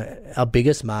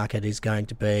biggest market is going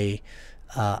to be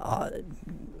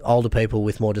older people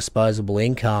with more disposable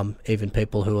income, even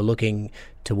people who are looking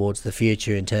towards the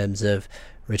future in terms of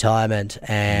retirement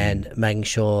and making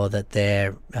sure that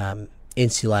they're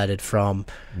insulated from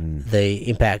the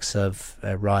impacts of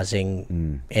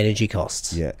rising energy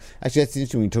costs. Yeah. Actually, that's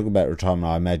interesting. When you talk about retirement,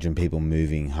 I imagine people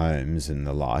moving homes and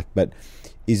the like, but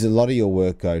is a lot of your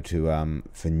work go to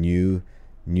for new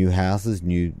houses,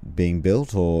 new being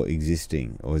built, or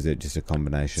existing, or is it just a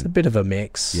combination? It's a bit of a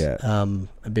mix. Yeah.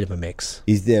 A bit of a mix.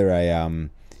 Is there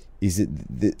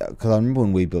because I remember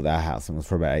when we built our house, and it was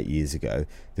for about 8 years ago,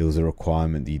 there was a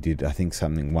requirement that you did, I think,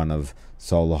 one of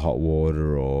solar hot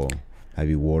water or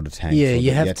maybe water tanks. Yeah,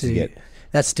 you have to get.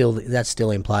 That's still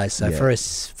in place. So for a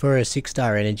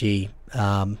 6-star energy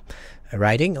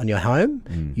rating on your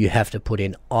home, you have to put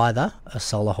in either a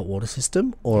solar hot water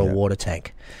system or a water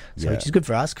tank. So which is good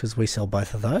for us because we sell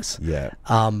both of those. Yeah.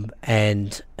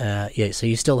 So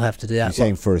you still have to do that.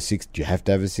 You're saying do you have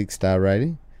to have a 6-star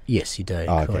rating? Yes, you do.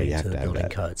 Okay, according to the building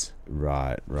codes.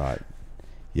 Right.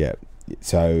 Yeah.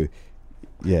 So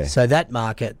that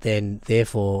market then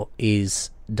therefore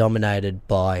is dominated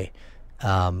by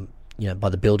by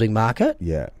the building market.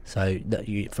 Yeah. So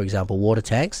for example, water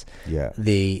tanks. Yeah.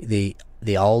 The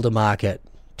older market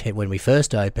when we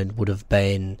first opened would have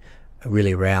been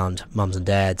really around mums and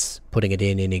dads putting it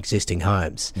in existing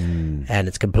homes, and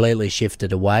it's completely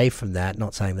shifted away from that.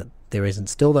 Not saying that there isn't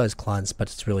still those clients, but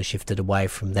it's really shifted away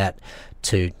from that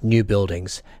to new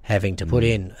buildings having to put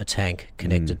in a tank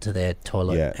connected to their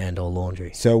toilet and or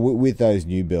laundry. So with those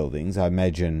new buildings, I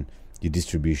imagine your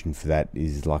distribution for that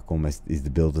is almost the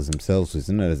builders themselves,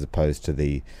 isn't it, as opposed to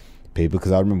the people?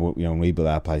 Because I remember when we built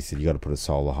our place, you got to put a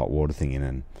solar hot water thing in,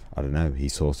 and I don't know, he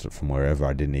sourced it from wherever.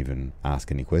 I didn't even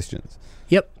ask any questions.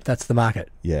 Yep, that's the market.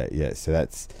 Yeah. So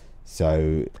that's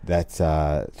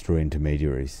through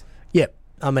intermediaries. Yep.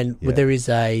 I mean, there is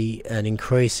an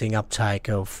increasing uptake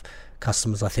of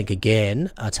customers. I think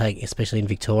especially in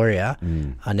Victoria,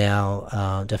 are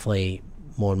now definitely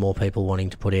more and more people wanting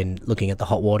to looking at the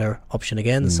hot water option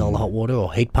again, the solar hot water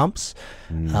or heat pumps,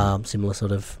 similar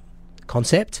sort of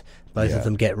concept. Both of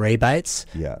them get rebates,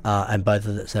 and both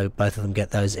of them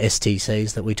get those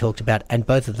STCs that we talked about, and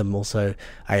both of them also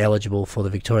are eligible for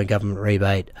the Victorian government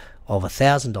rebate of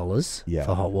 $1,000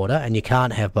 for hot water, and you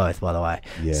can't have both, by the way.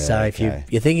 So if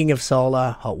you're thinking of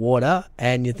solar hot water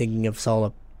and you're thinking of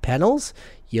solar panels,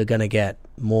 you're going to get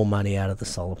more money out of the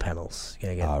solar panels.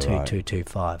 You're going to get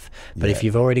 2,225. But if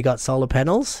you've already got solar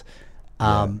panels,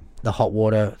 the hot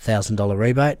water $1,000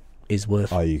 rebate is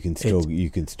worth. Oh, you can still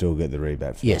get the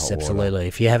rebate for yes, the hot absolutely. water.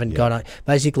 If you haven't got it,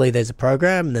 basically there's a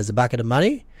program and there's a bucket of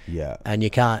money. Yeah. And you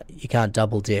can't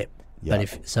double dip. Yeah.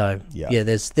 But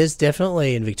there's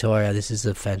definitely in Victoria, this is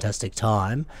a fantastic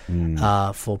time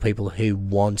for people who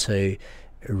want to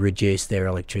reduce their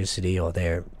electricity or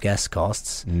their gas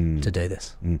costs to do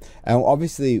this. And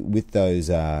obviously with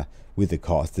those with the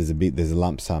cost, there's a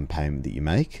lump sum payment that you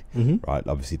make, right?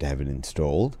 Obviously to have it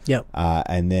installed. Yep.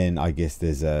 And then I guess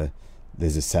there's a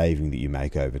saving that you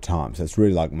make over time. So it's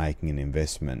really like making an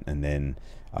investment, and then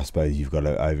I suppose you've got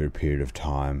to, over a period of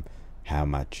time, how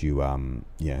much you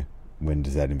when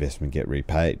does that investment get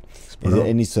repaid? Is there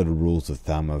any sort of rules of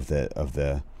thumb of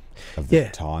the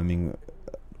timing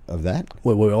of that?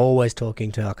 Well, we're always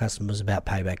talking to our customers about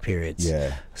payback periods.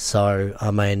 Yeah. So, I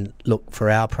mean, look,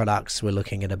 for our products, we're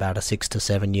looking at about a 6 to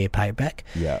 7 year payback.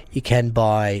 Yeah. You can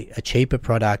buy a cheaper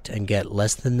product and get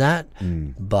less than that,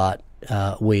 but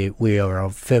we are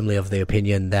firmly of the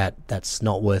opinion that that's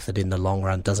not worth it in the long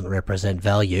run, doesn't represent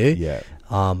value. Yeah.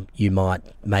 You might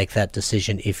make that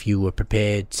decision if you were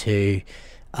prepared to,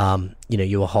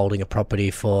 you were holding a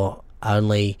property for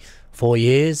only 4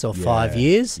 years or 5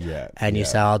 years, and you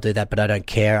say, I'll do that, but I don't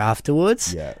care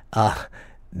afterwards. Yeah.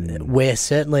 We're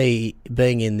certainly,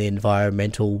 being in the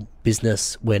environmental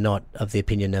business, we're not of the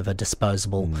opinion of a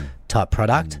disposable type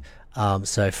product.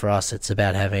 So for us, it's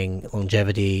about having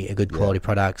longevity, a good quality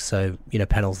product. So,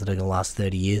 panels that are going to last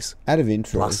 30 years. Out of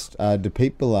interest, do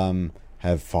people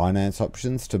have finance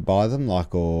options to buy them,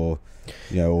 or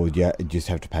you just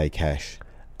have to pay cash?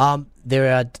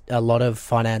 There are a lot of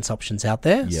finance options out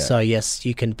there. Yeah. So yes,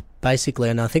 you can basically,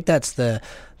 and I think that's the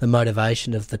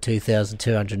motivation of the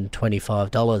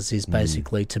 $2,225 is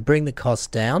basically to bring the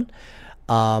cost down,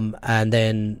 and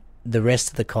then the rest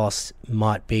of the cost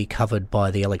might be covered by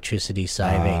the electricity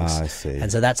savings. I see.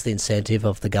 And so that's the incentive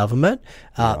of the government.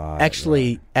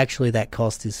 Actually, that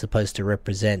cost is supposed to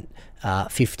represent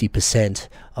 50%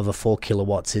 of a 4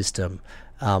 kilowatt system.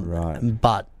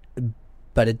 But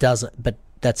it doesn't. But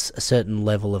that's a certain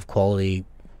level of quality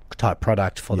type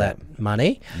product for that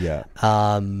money. Yeah.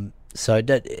 So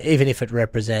that even if it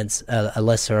represents a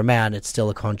lesser amount, it's still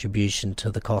a contribution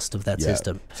to the cost of that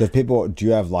system. So if people, do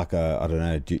you have like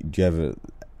do you have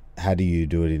how do you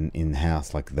do it in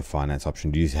house, like the finance option?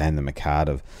 Do you just hand them a card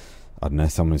of,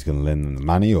 someone's going to lend them the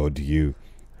money, or do you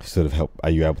sort of help?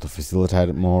 Are you able to facilitate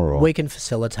it more? Or? We can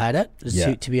facilitate it.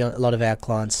 To be honest, a lot of our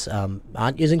clients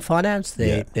aren't using finance.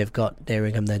 They've got their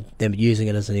income. They're using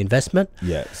it as an investment.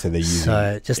 Yeah, so they're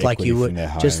using just like you would,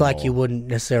 you wouldn't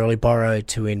necessarily borrow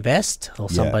to invest,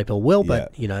 or some people will,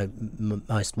 but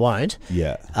most won't.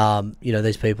 Yeah.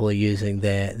 These people are using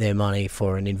their money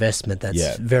for an investment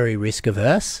that's very risk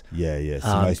averse. Yeah, yeah.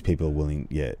 So most people are willing.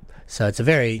 Yeah. So it's a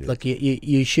very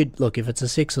you should look, if it's a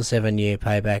 6 or 7 year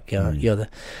payback, you're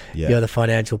the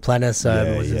financial planner.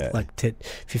 So was it like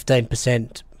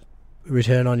 15%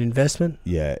 return on investment?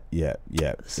 Yeah.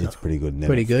 So it's pretty good.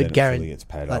 Pretty good. Guaranteed. Gets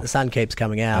paid off. The sun keeps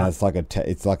coming out. And it's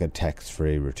like a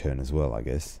tax-free return as well, I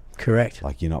guess. Correct.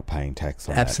 Like you're not paying tax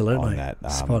on absolutely that,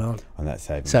 spot on that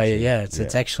savings. So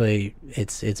it's actually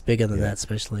it's bigger than that,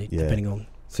 especially depending on.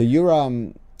 So you're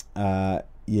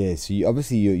so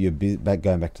you're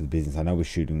going back to the business. I know we're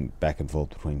shooting back and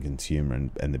forth between consumer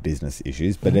and the business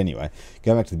issues, but anyway,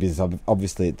 going back to the business,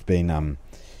 obviously it's been,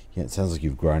 it sounds like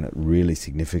you've grown it really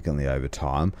significantly over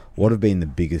time. What have been the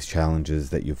biggest challenges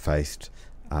that you've faced,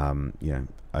 over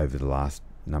the last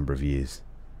number of years?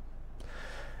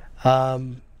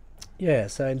 So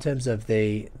in terms of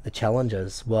the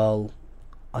challenges, well,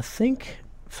 I think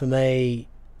for me,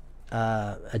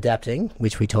 adapting,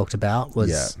 which we talked about,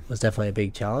 was definitely a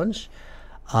big challenge,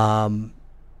 and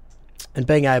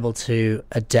being able to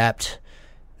adapt,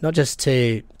 not just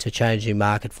to changing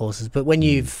market forces, but when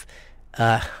you've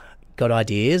got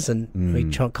ideas, and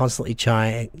we constantly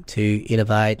try to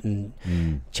innovate and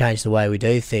change the way we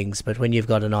do things. But when you've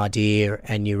got an idea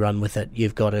and you run with it,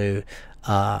 you've got to,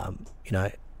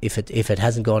 if it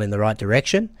hasn't gone in the right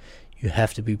direction, you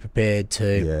have to be prepared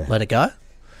to let it go.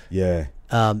 Yeah.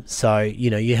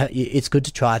 It's good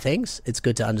to try things. It's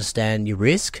good to understand your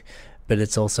risk, but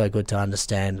it's also good to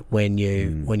understand when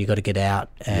you got to get out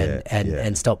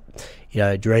and stop,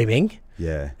 dreaming.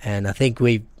 Yeah. And I think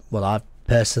I've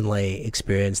personally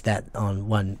experienced that on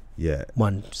one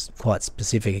quite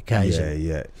specific occasion.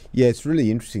 Yeah. It's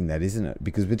really interesting, that, isn't it?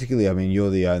 Because particularly, you're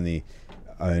the only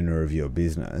owner of your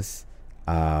business,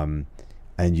 and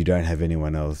you don't have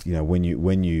anyone else.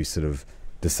 When you sort of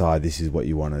decide this is what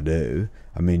you want to do.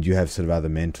 I mean, do you have sort of other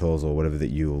mentors or whatever that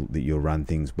you'll run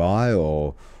things by,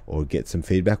 or get some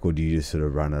feedback, or do you just sort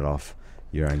of run it off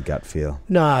your own gut feel?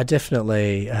 No, I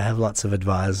definitely have lots of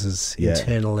advisors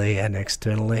internally and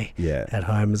externally at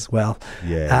home as well.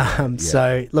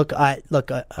 So look,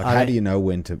 how do you know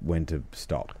when to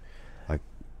stop?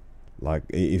 Like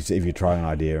if you're trying an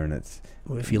idea and it's...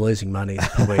 Well, if you're losing money,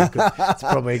 it's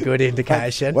probably a good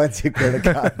indication. Once your credit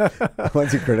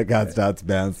card starts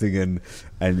bouncing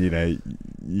and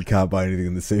you can't buy anything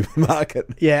in the supermarket.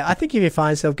 Yeah, I think if you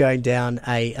find yourself going down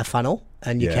a funnel,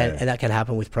 and that can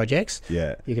happen with projects.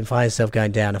 Yeah, you can find yourself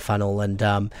going down a funnel, and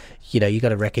you got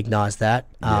to recognise that.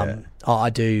 I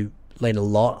do lean a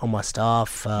lot on my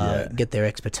staff, get their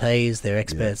expertise. They're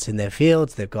experts in their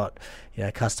fields. They've got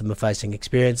customer facing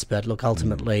experience, but look,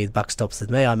 ultimately the buck stops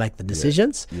with me. I make the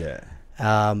decisions.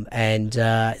 And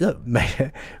look,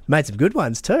 made some good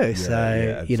ones too.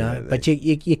 But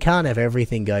you can't have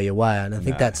everything go your way, and I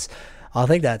think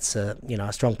that's a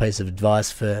strong piece of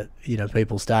advice for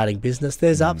people starting business.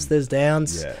 There's ups, there's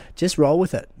downs. Just roll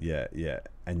with it.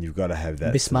 And you've got to have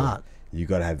that. Be smart. You've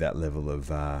got to have that level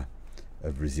of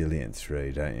resilience,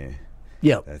 really, don't you?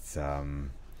 Yeah. That's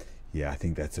I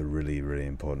think that's a really, really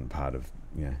important part of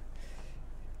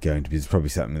going to business. Probably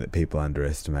something that people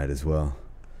underestimate as well.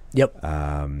 Yep.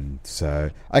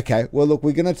 Okay. Well, look,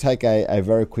 we're going to take a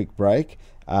very quick break.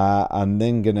 I'm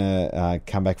then going to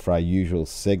come back for our usual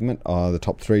segment, the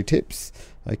top 3 tips.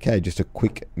 Okay, just a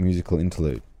quick musical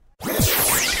interlude.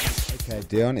 Okay,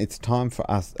 Dion, it's time for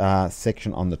our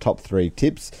section on the top 3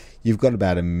 tips. You've got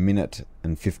about a minute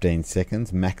and 15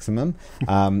 seconds maximum.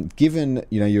 Given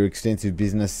your extensive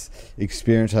business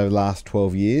experience over the last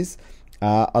 12 years,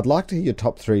 I'd like to hear your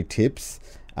top 3 tips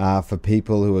for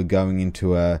people who are going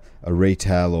into a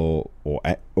retail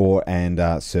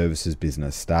or services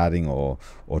business, starting or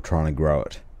trying to grow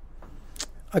it.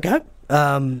 Okay.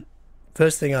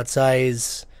 First thing I'd say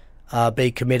is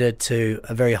be committed to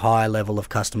a very high level of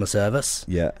customer service.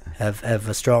 Yeah. Have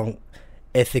a strong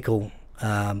ethical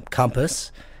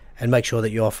compass, and make sure that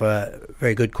you offer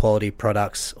very good quality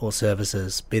products or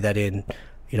services. Be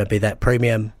that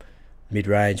premium,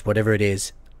 mid-range, whatever it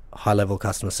is. High level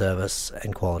customer service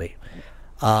and quality.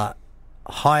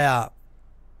 Hire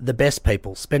the best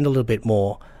people. Spend a little bit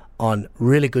more on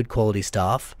really good quality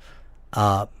staff,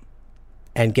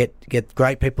 and get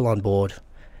great people on board.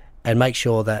 And make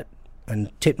sure that. And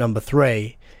tip number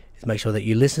 3 is make sure that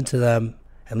you listen to them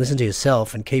and listen to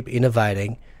yourself and keep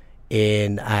innovating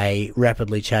in a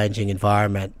rapidly changing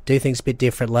environment. Do things a bit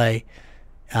differently.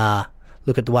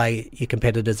 Look at the way your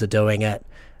competitors are doing it,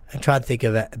 and try and think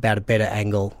about a better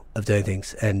angle of doing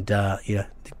things. And the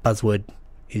buzzword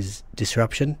is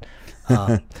disruption.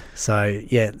 Try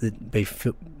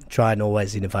and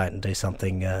always innovate and do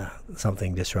something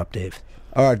disruptive.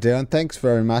 All right, Dion, thanks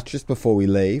very much. Just before we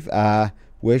leave,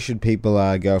 where should people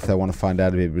go if they want to find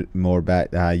out a bit more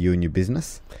about you and your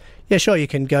business? Yeah, sure. You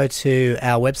can go to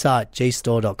our website,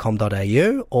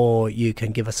 gstore.com.au, or you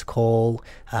can give us a call,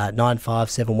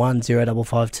 9571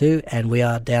 0552, and we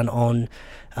are down on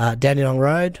Dandenong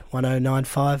Road,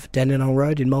 1095 Dandenong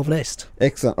Road in Malvern East.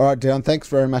 Excellent. All right, Dion, thanks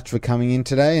very much for coming in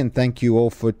today, and thank you all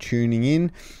for tuning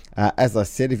in. As I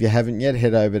said, if you haven't yet,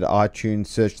 head over to iTunes,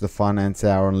 search The Finance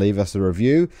Hour and leave us a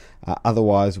review.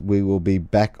 Otherwise, we will be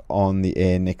back on the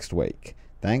air next week.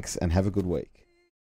 Thanks, and have a good week.